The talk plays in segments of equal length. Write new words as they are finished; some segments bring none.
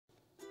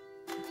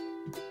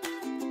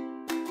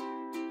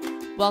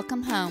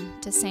Welcome home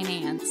to St.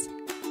 Anne's.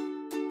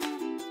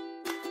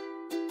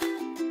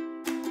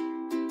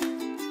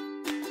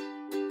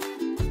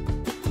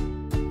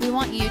 We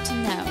want you to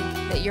know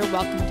that you're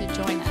welcome to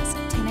join us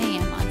at 10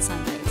 a.m. on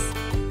Sundays.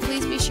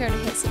 Please be sure to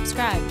hit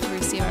subscribe to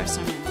receive our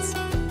sermons.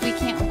 We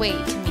can't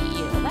wait to meet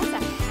you. Well, that's a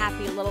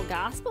happy little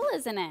gospel,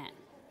 isn't it?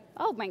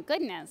 Oh, my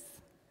goodness.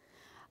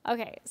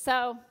 Okay,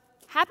 so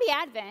happy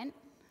Advent.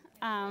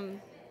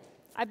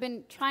 I've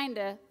been trying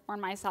to warn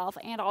myself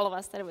and all of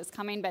us that it was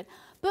coming, but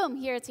boom,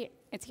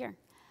 it's here.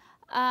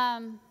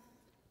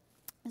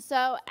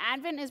 So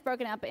Advent is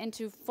broken up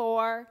into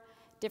 4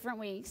 different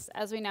weeks,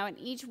 as we know, and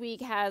each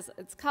week has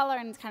its color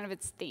and kind of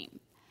its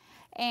theme.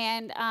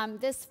 And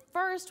this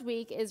first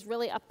week is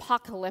really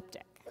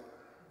apocalyptic.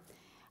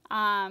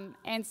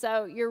 And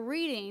so your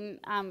reading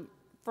from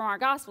our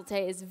gospel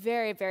today is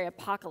very, very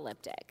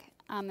apocalyptic.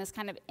 This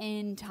kind of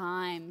end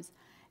times,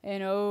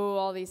 and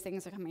all these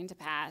things are coming to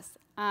pass.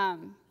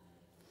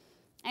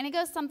 And it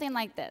goes something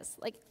like this.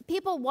 Like,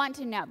 people want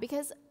to know,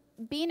 because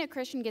being a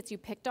Christian gets you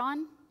picked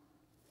on.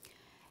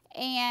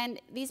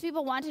 And these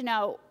people want to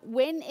know,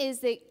 when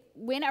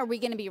are we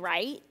going to be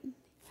right?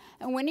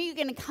 And when are you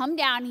going to come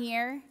down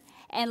here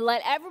and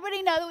let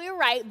everybody know that we were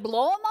right,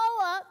 blow them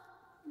all up,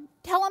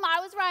 tell them I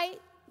was right,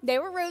 they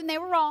were rude and they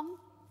were wrong?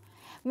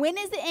 When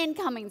is the end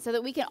coming so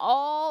that we can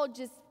all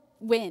just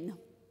win?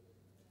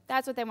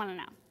 That's what they want to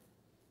know.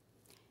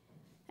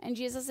 And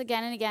Jesus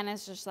again and again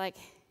is just like,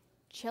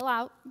 chill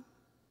out.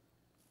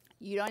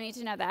 You don't need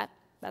to know that.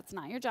 That's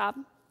not your job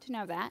to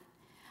know that.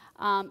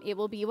 It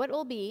will be what it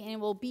will be, and it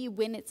will be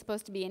when it's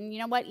supposed to be. And you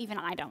know what? Even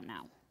I don't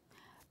know.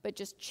 But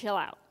just chill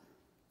out.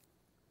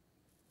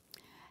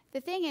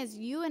 The thing is,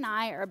 you and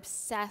I are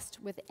obsessed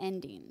with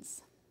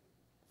endings.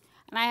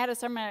 And I had a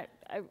sermon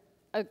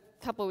a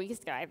couple of weeks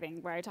ago, I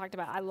think, where I talked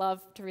about I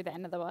love to read the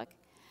end of the book.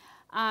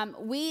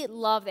 We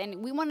love the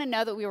ending. We want to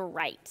know that we were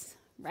right?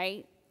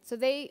 So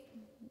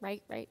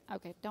right?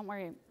 Okay, don't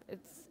worry.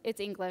 It's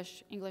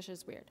English. English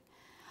is weird.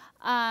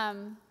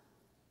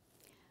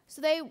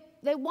 So they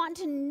want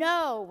to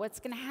know what's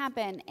going to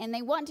happen, and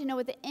they want to know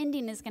what the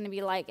ending is going to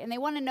be like, and they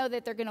want to know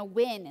that they're going to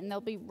win and they'll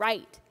be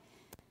right.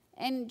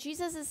 And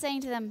Jesus is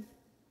saying to them,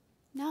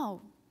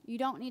 no, you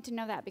don't need to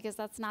know that, because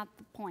that's not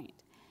the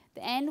point.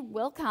 The end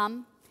will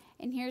come,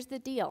 and here's the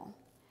deal.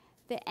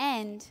 The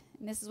end,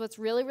 and this is what's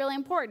really, really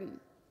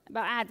important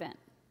about Advent,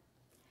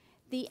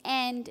 the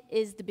end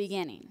is the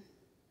beginning.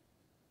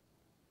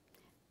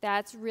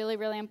 That's really,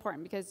 really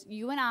important, because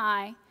you and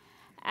I,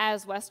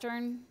 as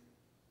Western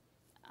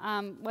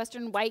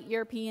white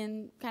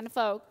European kind of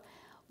folk,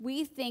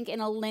 we think in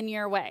a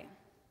linear way,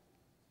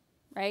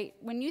 right?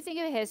 When you think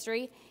of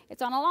history,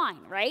 it's on a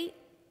line, right?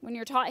 When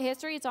you're taught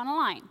history, it's on a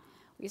line.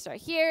 We start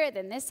here,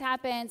 then this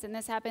happens, and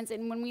this happens.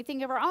 And when we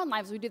think of our own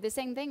lives, we do the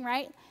same thing,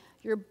 right?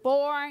 You're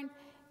born,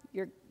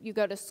 you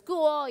go to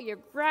school,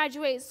 you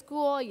graduate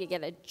school, you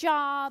get a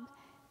job,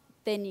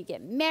 then you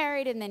get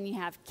married, and then you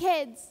have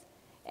kids,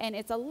 and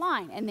it's a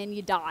line, and then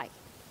you die.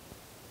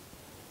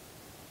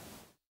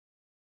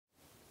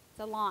 It's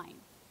a line.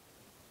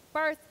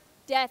 Birth,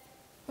 death,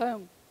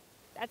 boom.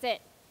 That's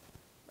it,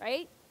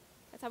 right?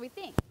 That's how we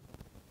think.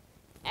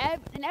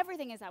 And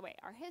everything is that way.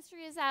 Our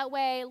history is that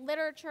way.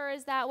 Literature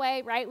is that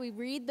way, right? We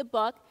read the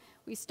book.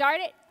 We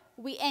start it.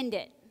 We end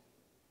it.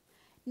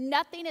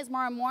 Nothing is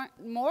more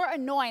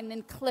annoying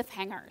than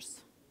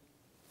cliffhangers.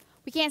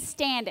 We can't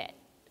stand it.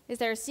 Is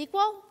there a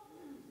sequel?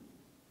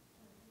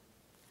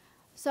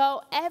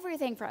 So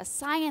everything for us,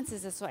 science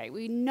is this way.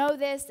 We know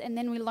this, and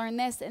then we learn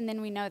this, and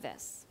then we know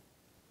this.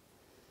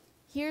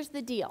 Here's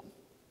the deal.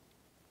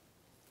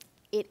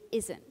 It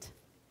isn't.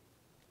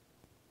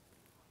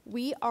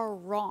 We are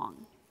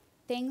wrong.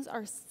 Things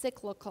are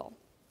cyclical.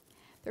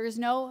 There is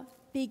no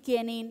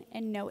beginning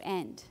and no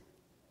end.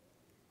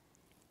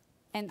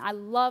 And I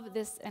love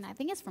this, and I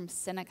think it's from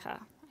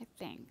Seneca, I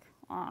think.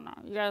 I don't know.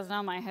 You guys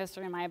know my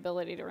history and my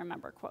ability to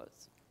remember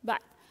quotes.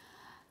 But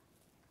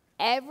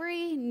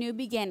every new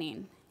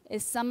beginning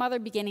is some other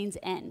beginning's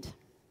end.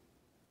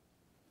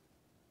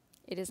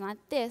 It is not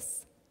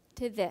this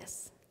to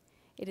this.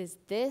 It is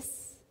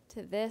this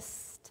to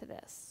this to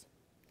this.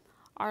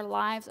 Our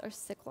lives are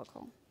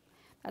cyclical.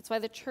 That's why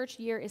the church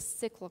year is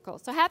cyclical.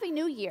 So Happy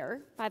New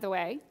Year, by the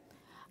way.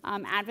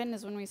 Advent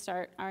is when we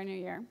start our new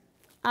year.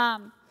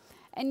 And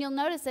you'll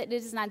notice that it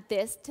is not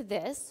this to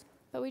this,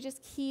 but we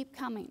just keep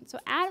coming. So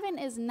Advent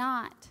is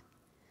not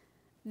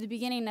the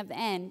beginning of the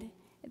end.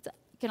 It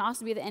can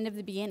also be the end of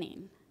the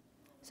beginning.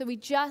 So we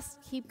just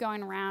keep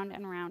going around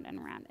and around and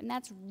around. And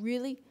that's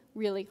really,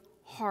 really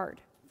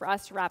hard for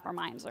us to wrap our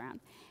minds around.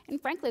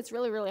 And frankly, it's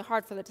really, really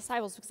hard for the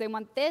disciples, because they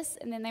want this,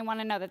 and then they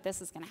want to know that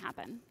this is going to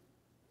happen.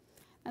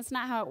 That's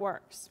not how it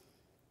works.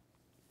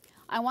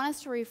 I want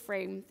us to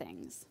reframe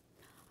things.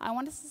 I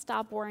want us to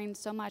stop worrying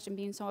so much and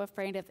being so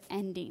afraid of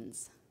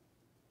endings.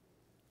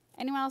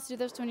 Anyone else do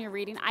this when you're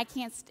reading? I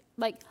can't,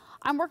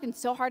 I'm working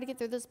so hard to get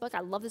through this book.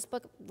 I love this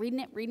book, reading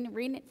it.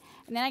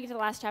 And then I get to the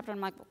last chapter, and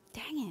I'm like, well,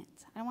 dang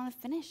it, I don't want to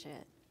finish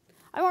it.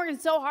 I'm working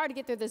so hard to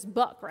get through this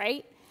book,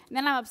 right? And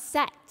then I'm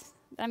upset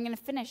that I'm going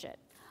to finish it.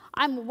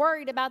 I'm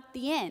worried about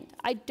the end.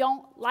 I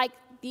don't like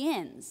the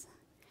ends.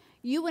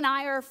 You and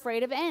I are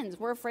afraid of ends.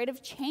 We're afraid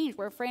of change.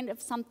 We're afraid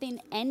of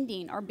something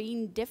ending or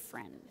being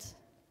different.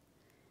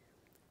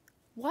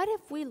 What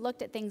if we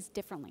looked at things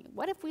differently?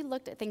 What if we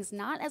looked at things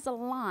not as a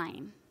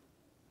line,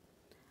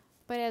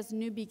 but as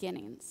new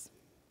beginnings?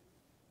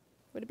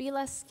 Would it be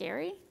less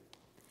scary?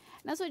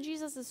 And that's what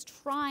Jesus is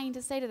trying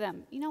to say to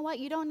them. You know what?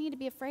 You don't need to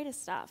be afraid of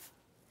stuff.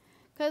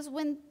 Because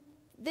when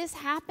this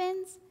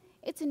happens,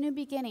 it's a new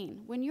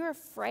beginning. When you're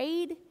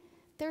afraid,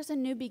 there's a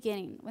new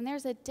beginning. When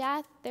there's a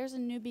death, there's a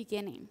new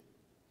beginning.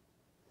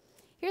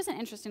 Here's an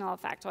interesting little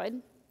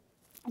factoid.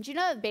 Did you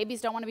know that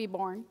babies don't want to be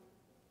born?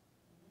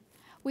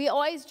 We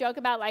always joke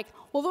about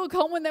well, they'll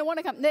come when they want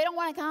to come. They don't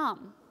want to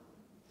come.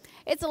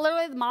 It's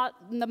literally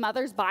the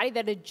mother's body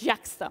that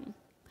ejects them.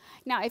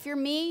 Now, if you're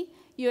me,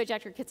 you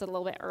eject your kids a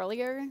little bit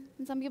earlier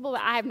than some people,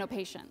 but I have no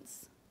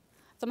patience.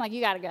 So I'm like,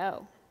 you got to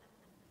go.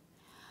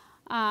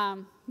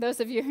 Those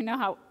of you who know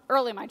how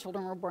early my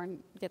children were born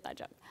get that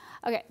joke.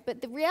 Okay,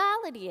 but the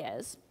reality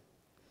is,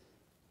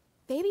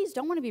 babies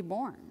don't want to be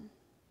born.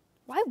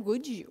 Why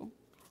would you?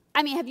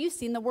 I mean, have you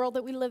seen the world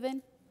that we live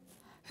in?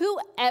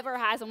 Whoever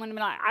hasn't wanted to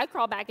be like, I'd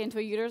crawl back into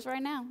a uterus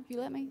right now, if you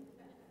let me.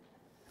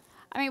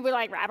 I mean, we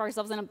wrap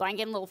ourselves in a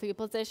blanket in a little fetal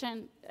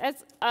position.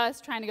 That's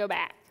us trying to go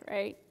back,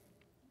 right?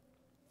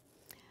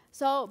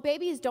 So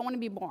babies don't want to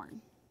be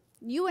born.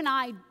 You and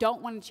I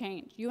don't want to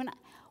change.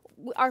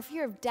 Our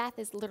fear of death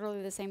is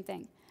literally the same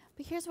thing.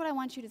 But here's what I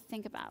want you to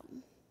think about.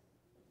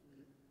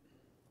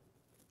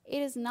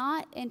 It is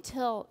not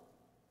until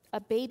a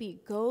baby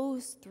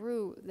goes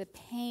through the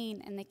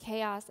pain and the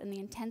chaos and the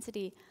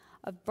intensity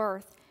of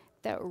birth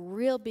that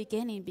real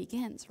beginning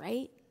begins,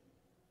 right?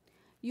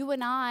 You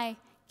and I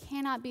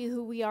cannot be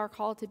who we are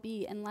called to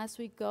be unless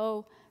we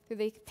go through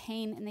the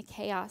pain and the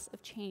chaos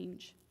of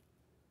change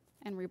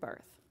and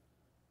rebirth.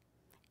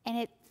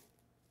 And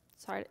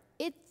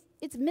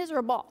it's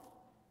miserable.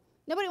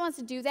 Nobody wants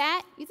to do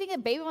that. You think a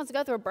baby wants to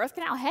go through a birth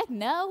canal? Heck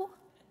no.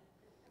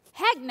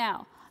 Heck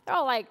no. They're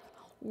all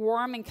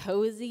warm and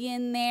cozy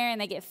in there,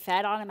 and they get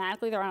fed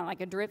automatically. They're on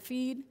a drip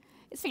feed.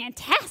 It's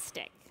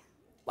fantastic.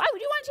 Why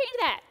would you want to change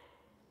that?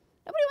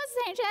 Nobody wants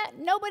to change that.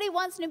 Nobody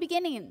wants new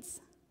beginnings.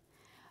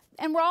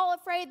 And we're all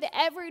afraid that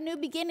every new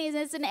beginning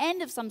is an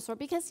end of some sort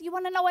because you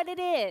want to know what it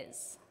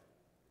is.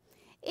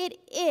 It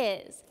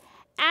is.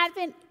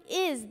 Advent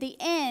is the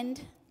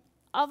end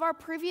of our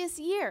previous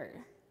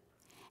year.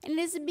 And it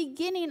is the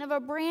beginning of a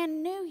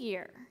brand new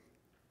year.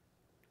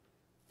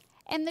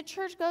 And the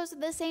church goes to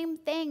the same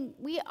thing.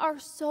 We are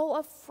so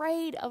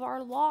afraid of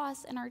our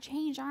loss and our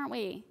change, aren't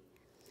we?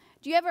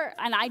 Do you ever,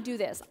 and I do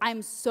this,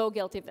 I'm so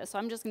guilty of this, so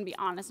I'm just going to be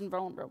honest and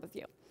vulnerable with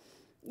you.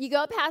 You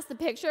go past the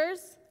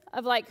pictures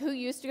of who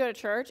used to go to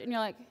church, and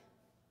you're like,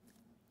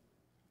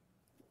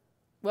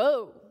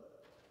 whoa,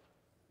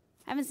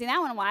 haven't seen that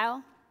one in a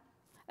while.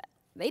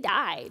 They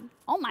died.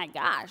 Oh my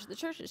gosh, the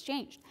church has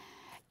changed.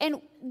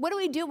 And what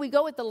do? We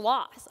go with the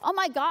loss. Oh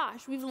my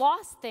gosh, we've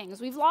lost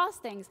things. We've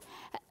lost things.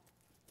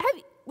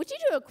 Would you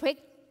do a quick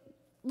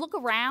look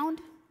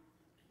around?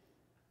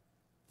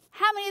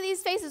 How many of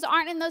these faces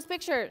aren't in those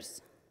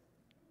pictures?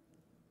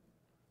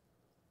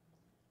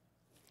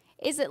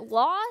 Is it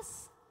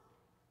loss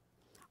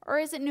or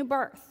is it new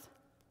birth?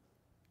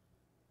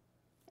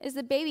 Is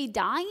the baby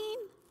dying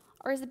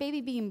or is the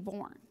baby being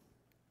born?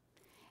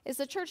 Is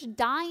the church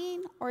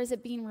dying or is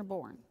it being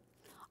reborn?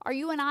 Are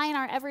you and I in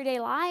our everyday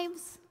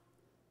lives?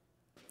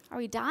 Are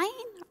we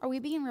dying or are we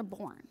being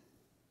reborn?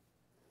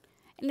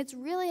 And it's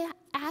really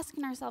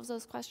asking ourselves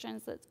those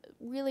questions that's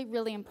really,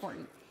 really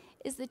important.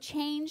 Is the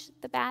change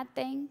the bad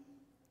thing?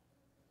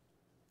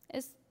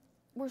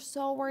 We're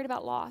so worried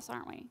about loss,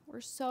 aren't we?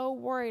 We're so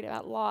worried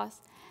about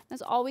loss.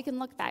 That's all we can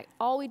look back.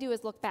 All we do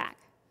is look back.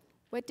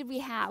 What did we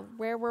have?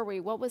 Where were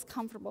we? What was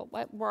comfortable?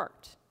 What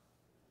worked?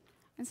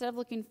 Instead of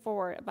looking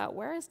forward about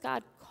where is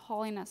God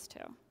calling us to?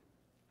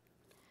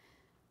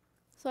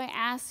 So I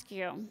ask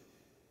you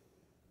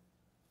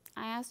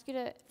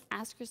to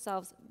ask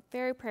yourselves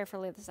very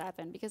prayerfully this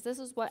Advent, because this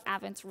is what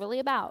Advent's really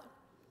about.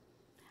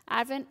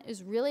 Advent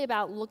is really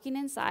about looking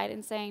inside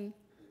and saying,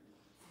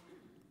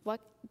 what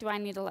do I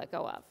need to let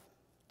go of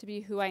to be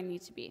who I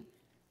need to be?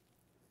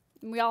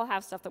 And we all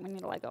have stuff that we need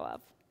to let go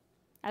of.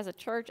 As a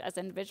church, as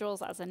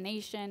individuals, as a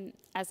nation,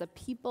 as a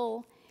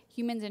people,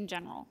 humans in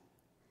general.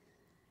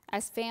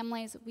 As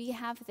families, we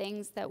have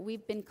things that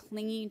we've been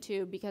clinging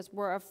to because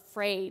we're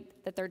afraid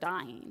that they're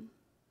dying.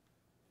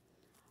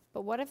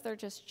 But what if they're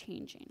just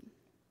changing?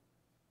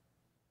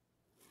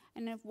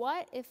 And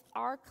what if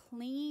our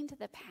clinging to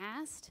the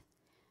past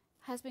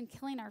has been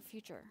killing our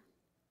future?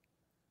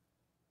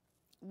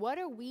 What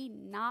are we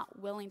not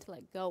willing to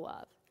let go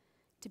of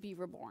to be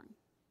reborn?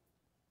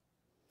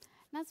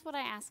 And that's what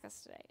I ask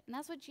us today. And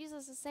that's what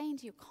Jesus is saying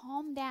to you.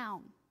 Calm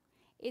down.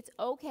 It's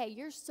okay.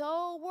 You're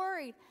so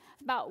worried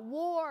about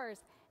wars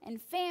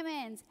and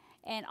famines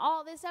and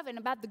all this stuff and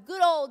about the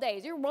good old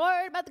days. You're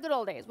worried about the good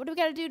old days. What do we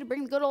got to do to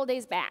bring the good old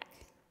days back?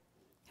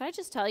 Can I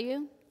just tell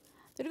you?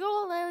 The good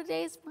old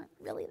days weren't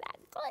really that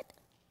good.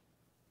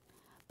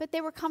 But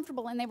they were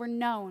comfortable and they were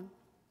known.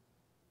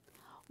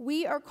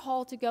 We are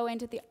called to go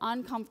into the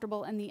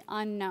uncomfortable and the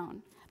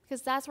unknown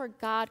because that's where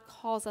God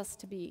calls us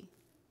to be.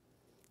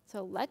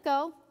 So let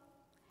go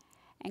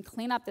and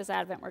clean up this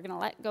Advent. We're going to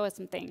let go of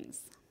some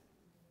things.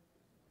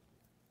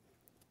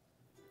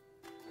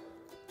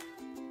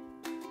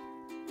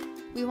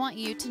 We want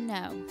you to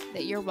know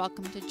that you're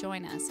welcome to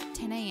join us at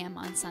 10 a.m.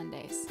 on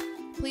Sundays.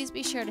 Please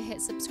be sure to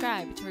hit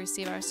subscribe to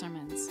receive our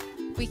sermons.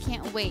 We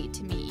can't wait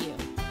to meet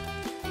you.